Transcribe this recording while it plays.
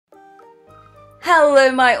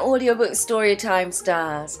Hello, my audiobook Storytime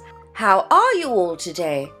Stars. How are you all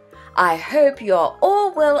today? I hope you are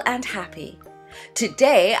all well and happy.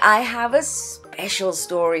 Today I have a special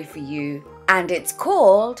story for you, and it's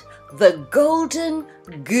called The Golden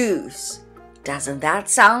Goose. Doesn't that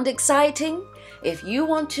sound exciting? If you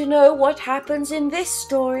want to know what happens in this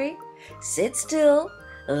story, sit still,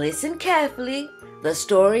 listen carefully. The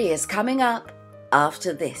story is coming up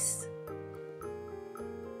after this.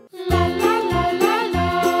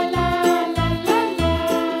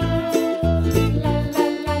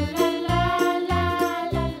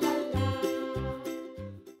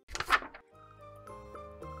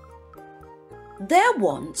 There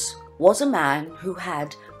once was a man who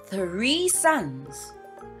had 3 sons,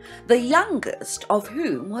 the youngest of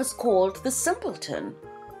whom was called the Simpleton.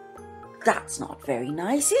 That's not very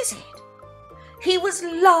nice, is it? He was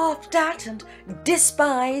laughed at and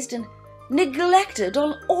despised and neglected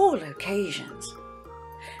on all occasions.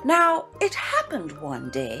 Now, it happened one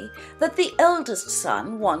day that the eldest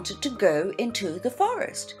son wanted to go into the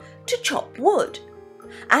forest to chop wood,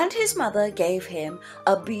 and his mother gave him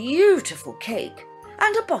a beautiful cake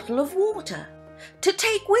and a bottle of water to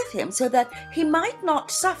take with him so that he might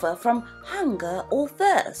not suffer from hunger or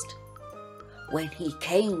thirst. When he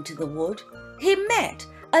came to the wood, he met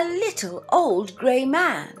a little old grey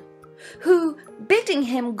man, who, bidding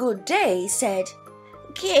him good day, said,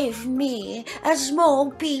 "Give me a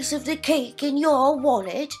small piece of the cake in your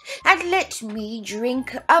wallet, and let me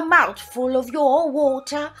drink a mouthful of your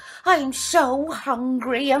water. I'm so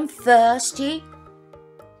hungry and thirsty."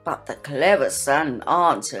 But the clever son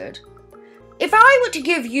answered, "If I were to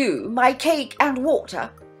give you my cake and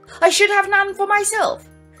water, I should have none for myself,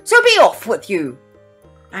 so be off with you."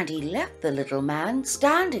 And he left the little man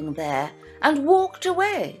standing there and walked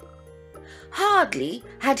away. Hardly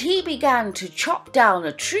had he begun to chop down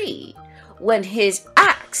a tree when his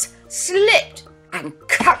axe slipped and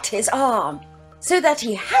cut his arm, so that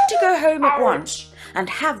he had to go home at once and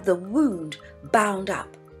have the wound bound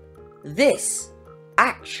up. This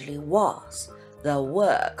actually was the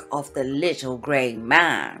work of the little grey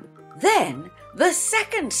man. Then the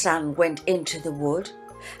second son went into the wood,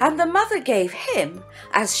 and the mother gave him,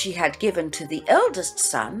 as she had given to the eldest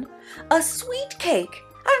son, a sweet cake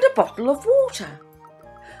and a bottle of water.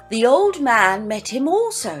 The old man met him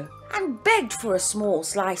also, and begged for a small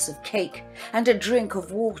slice of cake and a drink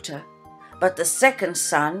of water. But the second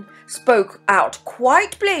son spoke out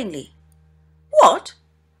quite plainly. "What?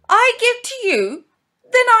 I give to you?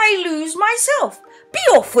 Then I lose myself. Be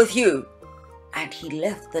off with you." And he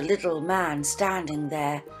left the little man standing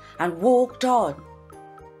there and walked on.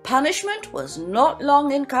 Punishment was not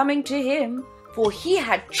long in coming to him, for he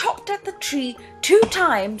had chopped at the tree 2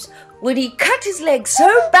 times when he cut his leg so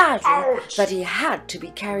badly that he had to be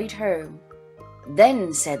carried home.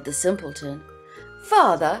 Then said the simpleton,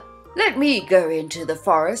 "Father, let me go into the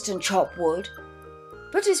forest and chop wood."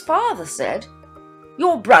 But his father said,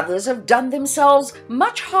 "Your brothers have done themselves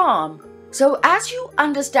much harm, so as you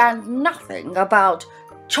understand nothing about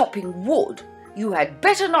chopping wood, you had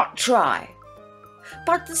better not try."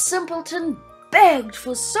 But the simpleton begged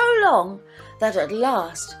for so long that at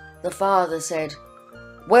last the father said,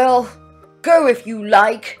 "Well, go if you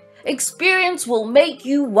like. Experience will make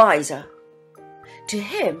you wiser." To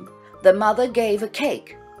him the mother gave a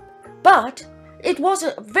cake, but it was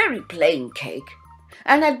a very plain cake,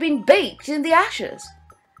 and had been baked in the ashes,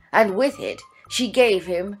 and with it she gave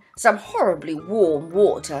him some horribly warm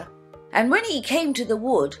water. And when he came to the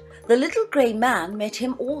wood, the little grey man met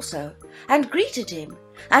him also, and greeted him,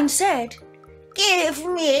 and said, "Give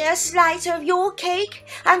me a slice of your cake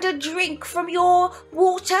and a drink from your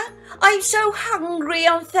water. I'm so hungry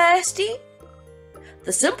and thirsty."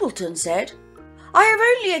 The simpleton said, "I have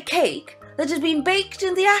only a cake that has been baked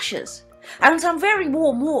in the ashes, and some very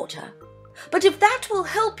warm water. But if that will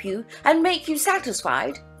help you and make you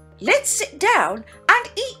satisfied, let's sit down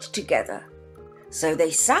and eat together." So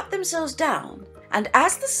they sat themselves down, and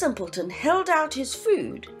as the simpleton held out his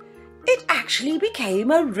food, it actually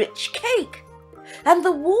became a rich cake, and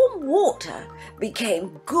the warm water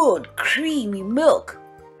became good creamy milk.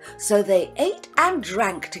 So they ate and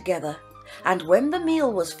drank together, and when the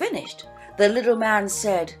meal was finished, the little man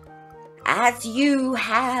said, "As you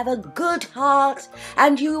have a good heart,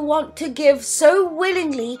 and you want to give so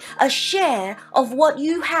willingly a share of what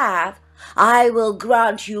you have, I will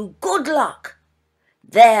grant you good luck.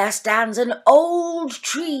 There stands an old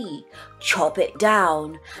tree. Chop it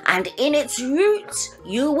down, and in its roots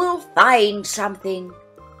you will find something."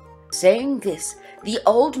 Saying this, the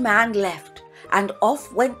old man left, and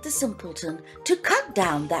off went the simpleton to cut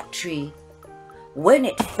down that tree. When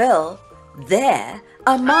it fell, There,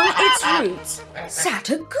 among its roots, sat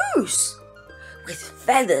a goose with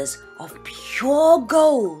feathers of pure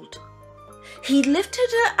gold. He lifted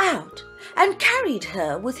her out and carried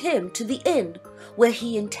her with him to the inn where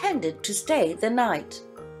he intended to stay the night.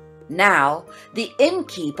 Now, the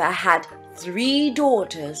innkeeper had 3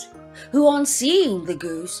 daughters who, on seeing the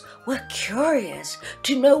goose, were curious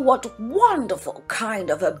to know what wonderful kind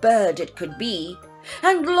of a bird it could be,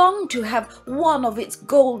 and longed to have one of its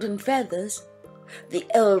golden feathers. The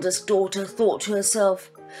eldest daughter thought to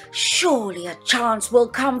herself, "Surely a chance will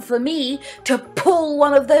come for me to pull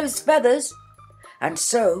one of those feathers." And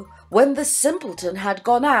so, when the simpleton had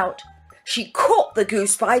gone out, she caught the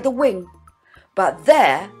goose by the wing, but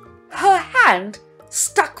there her hand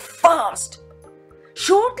stuck fast.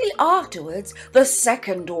 Shortly afterwards, the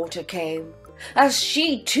second daughter came, as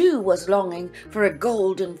she too was longing for a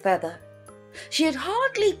golden feather. She had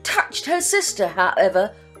hardly touched her sister,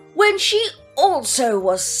 however, when she also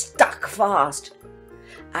was stuck fast.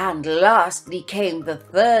 And lastly came the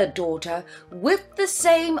third daughter with the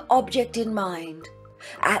same object in mind.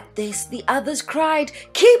 At this the others cried,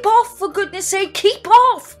 "Keep off, for goodness sake, keep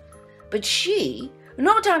off!" But she,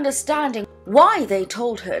 not understanding why they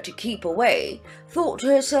told her to keep away, thought to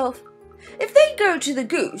herself, "If they go to the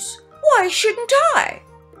goose, why shouldn't I?"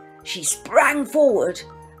 She sprang forward,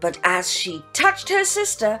 but as she touched her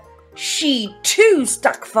sister, she too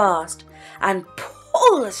stuck fast, and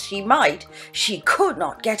pull as she might, she could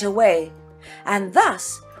not get away, and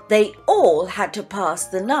thus they all had to pass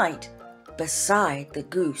the night beside the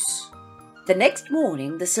goose. The next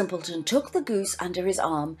morning the simpleton took the goose under his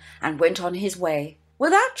arm and went on his way,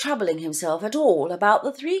 without troubling himself at all about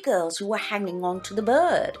the 3 girls who were hanging on to the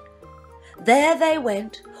bird. There they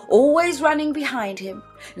went, always running behind him,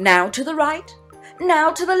 now to the right, now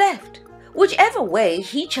to the left, whichever way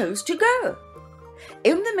he chose to go.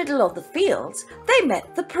 In the middle of the fields they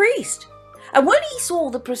met the priest, and when he saw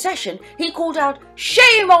the procession he called out,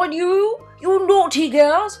 "Shame on you, you naughty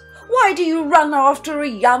girls! Why do you run after a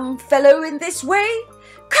young fellow in this way?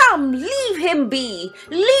 Come, leave him be,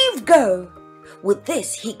 leave go!" With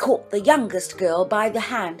this he caught the youngest girl by the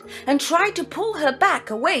hand and tried to pull her back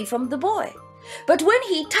away from the boy. But when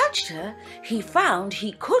he touched her, he found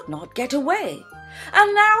he could not get away,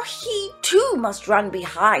 and now he too must run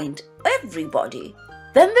behind everybody.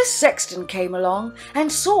 Then the sexton came along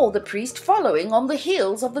and saw the priest following on the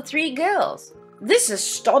heels of the 3 girls. This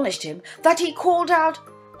astonished him that he called out,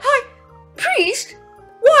 "Hi, priest,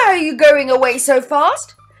 why are you going away so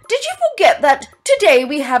fast? Did you forget that today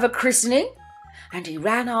we have a christening?" And he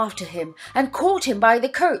ran after him and caught him by the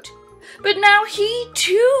coat. But now he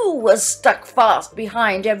too was stuck fast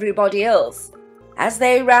behind everybody else. As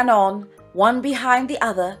they ran on, one behind the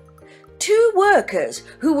other, 2 workers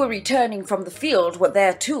who were returning from the field with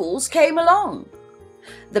their tools came along.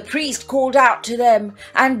 The priest called out to them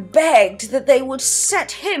and begged that they would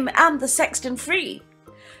set him and the sexton free.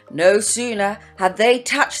 No sooner had they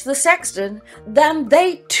touched the sexton than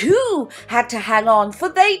they too had to hang on, for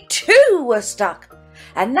they too were stuck.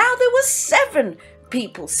 And now there were 7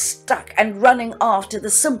 people stuck and running after the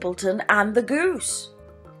simpleton and the goose.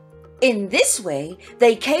 In this way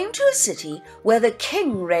they came to a city where the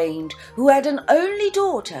king reigned, who had an only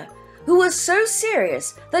daughter, who was so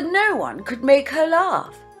serious that no one could make her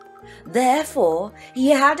laugh. Therefore he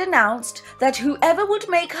had announced that whoever would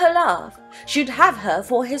make her laugh should have her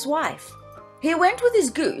for his wife. He went with his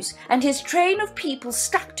goose and his train of people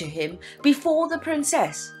stuck to him before the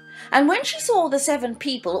princess, and when she saw the 7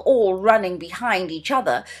 people all running behind each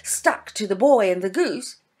other stuck to the boy and the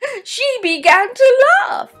goose, she began to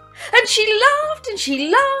laugh, and she laughed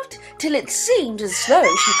till it seemed as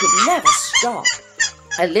though she could never stop.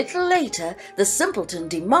 A little later the simpleton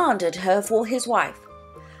demanded her for his wife.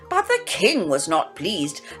 But the king was not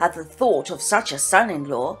pleased at the thought of such a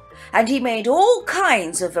son-in-law, and he made all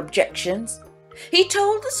kinds of objections. He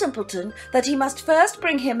told the simpleton that he must first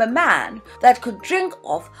bring him a man that could drink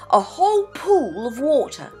off a whole pool of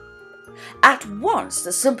water. At once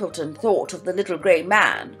the simpleton thought of the little grey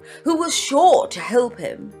man, who was sure to help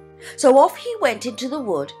him. So off he went into the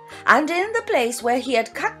wood, and in the place where he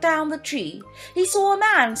had cut down the tree, he saw a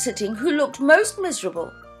man sitting who looked most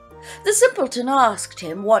miserable. The simpleton asked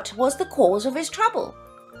him what was the cause of his trouble.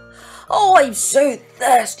 "Oh, I'm so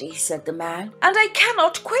thirsty," said the man, "and I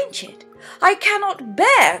cannot quench it. I cannot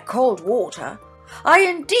bear cold water. I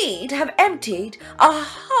indeed have emptied a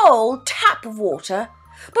whole tap of water,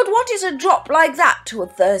 but what is a drop like that to a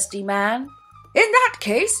thirsty man?" "In that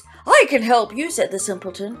case, I can help you," said the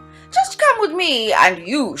simpleton. "Just come with me and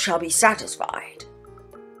you shall be satisfied."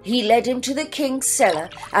 He led him to the king's cellar,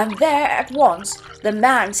 and there at once the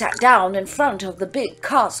man sat down in front of the big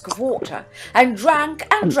cask of water and drank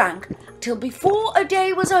till before a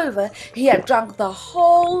day was over he had drunk the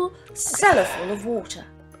whole cellarful of water.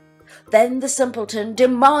 Then the simpleton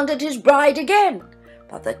demanded his bride again,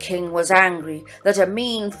 but the king was angry that a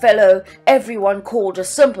mean fellow everyone called a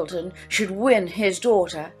simpleton should win his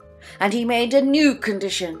daughter, and he made a new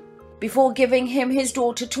condition. Before giving him his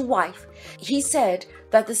daughter to wife, he said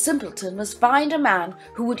that the simpleton must find a man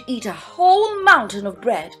who would eat a whole mountain of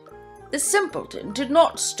bread. The simpleton did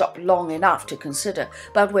not stop long enough to consider,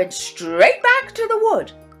 but went straight back to the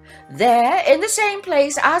wood. There, in the same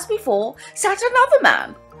place as before, sat another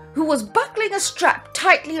man, who was buckling a strap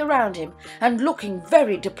tightly around him and looking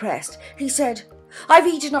very depressed. He said, "I've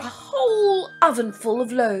eaten a whole ovenful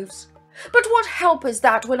of loaves. But what help is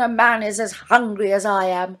that when a man is as hungry as I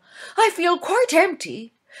am? I feel quite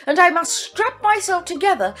empty, and I must strap myself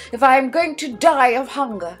together if I am going to die of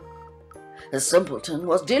hunger." The simpleton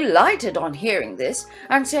was delighted on hearing this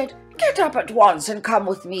and said, "Get up at once and come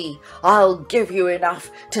with me. I'll give you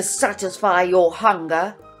enough to satisfy your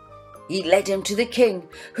hunger." He led him to the king,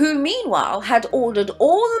 who meanwhile had ordered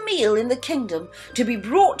all the meal in the kingdom to be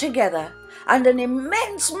brought together, and an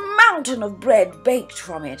immense mountain of bread baked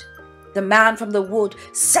from it. The man from the wood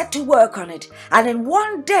set to work on it, and in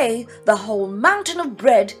one day the whole mountain of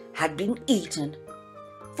bread had been eaten.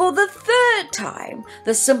 For the third time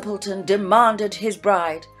the simpleton demanded his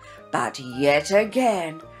bride, but yet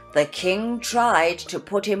again the king tried to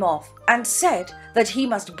put him off, and said that he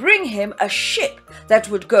must bring him a ship that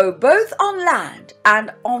would go both on land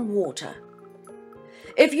and on water.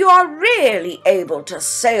 "If you are really able to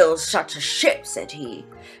sail such a ship," said he,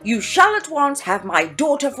 "you shall at once have my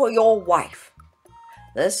daughter for your wife."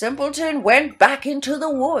 The simpleton went back into the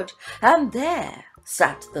wood, and there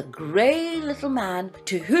sat the grey little man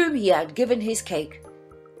to whom he had given his cake.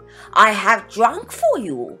 "I have drunk for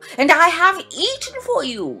you, and I have eaten for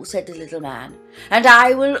you," said the little man, "and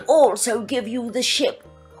I will also give you the ship.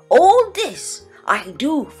 All this I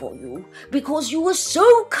do for you because you were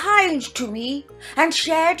so kind to me and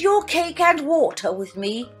shared your cake and water with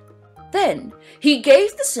me." Then he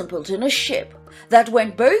gave the simpleton a ship that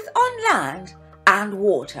went both on land and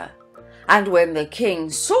water, and when the king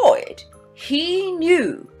saw it, he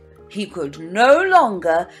knew he could no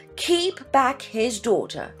longer keep back his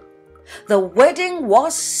daughter. The wedding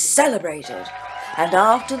was celebrated, and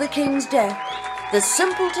after the king's death, the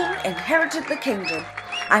simpleton inherited the kingdom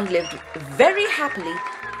and lived very happily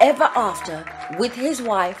ever after with his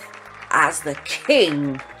wife as the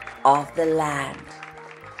king of the land.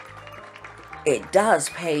 It does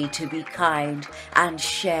pay to be kind and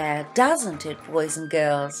share, doesn't it, boys and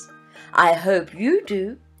girls? I hope you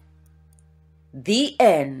do. The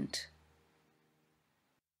end.